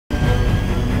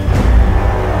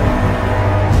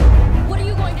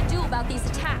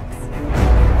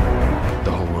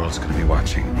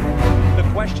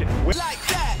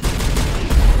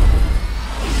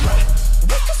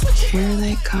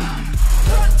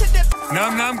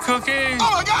Num num cookie.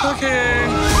 Oh my God! Cookie.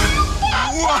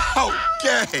 Wow,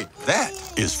 gay. That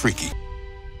is freaky.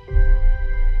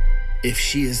 If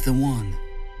she is the one,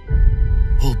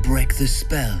 we'll break the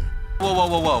spell. Whoa, whoa,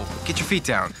 whoa, whoa. Get your feet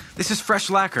down. This is fresh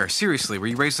lacquer. Seriously, were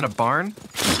you raised in a barn?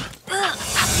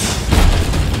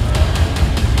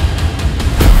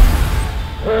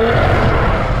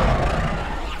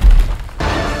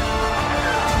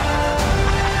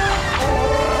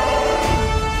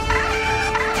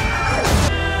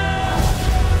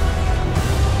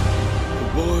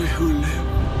 Boy who lived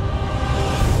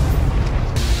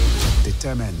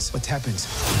determines what happens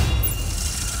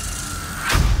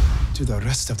to the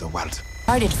rest of the world.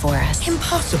 Started for us.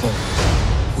 Impossible.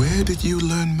 Where did you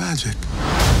learn magic?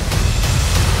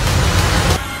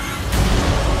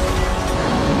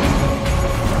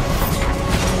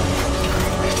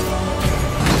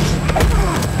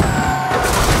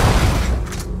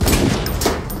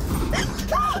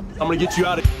 I'm gonna get you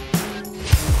out of here.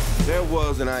 There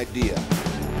was an idea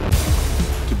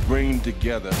to bring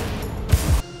together.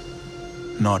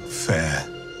 Not fair.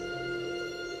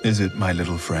 Is it, my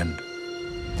little friend?